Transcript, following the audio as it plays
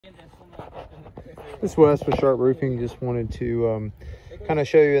This is Wes with Sharpe Roofing. Just wanted to kind of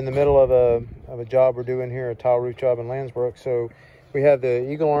show you in the middle of a job we're doing here, a tile roof job in Landsbrook. So we have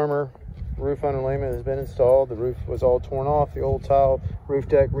the Eagle Armor roof underlayment has been installed. The roof was all torn off. The old tile roof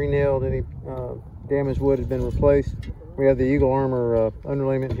deck re-nailed. Any damaged wood had been replaced. We have the Eagle Armor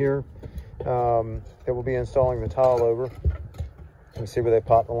underlayment here that we'll be installing the tile over. You can see where they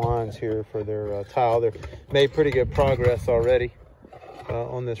pop the lines here for their tile. They've made pretty good progress already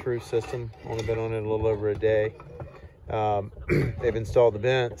on this roof system. Only been on it a little over a day. They've installed the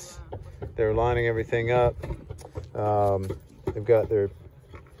vents. They're lining everything up. They've got their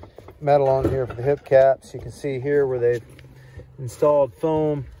metal on here for the hip caps. You can see here where they've installed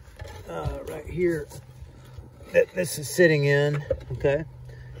foam right here that this is sitting in, okay?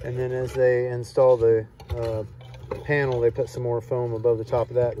 And then as they install the panel, they put some more foam above the top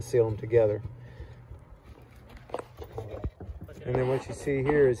of that to seal them together. And then what you see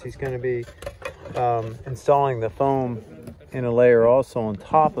here is he's going to be installing the foam in a layer also on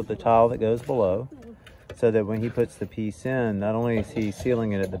top of the tile that goes below, so that when he puts the piece in, not only is he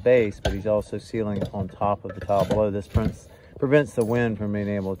sealing it at the base, but he's also sealing it on top of the tile below. This prevents the wind from being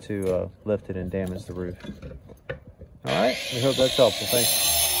able to lift it and damage the roof. All right, we hope that's helpful.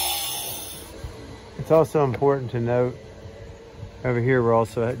 Thanks. It's also important to note over here we're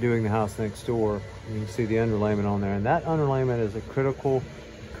also doing the house next door. You can see the underlayment on there, and that underlayment is a critical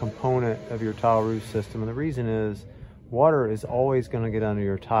component of your tile roof system. And the reason is water is always going to get under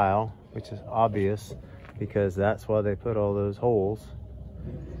your tile, which is obvious because that's why they put all those holes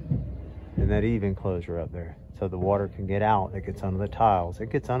in that eave enclosure up there, so the water can get out. It gets under the tiles.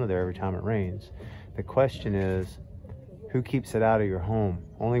 It gets under there every time it rains. The question is, who keeps it out of your home?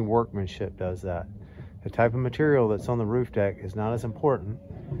 Only workmanship does that. The type of material that's on the roof deck is not as important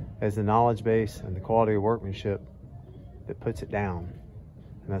as the knowledge base and the quality of workmanship that puts it down.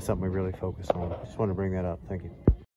 And that's something we really focus on. Just want to bring that up. Thank you.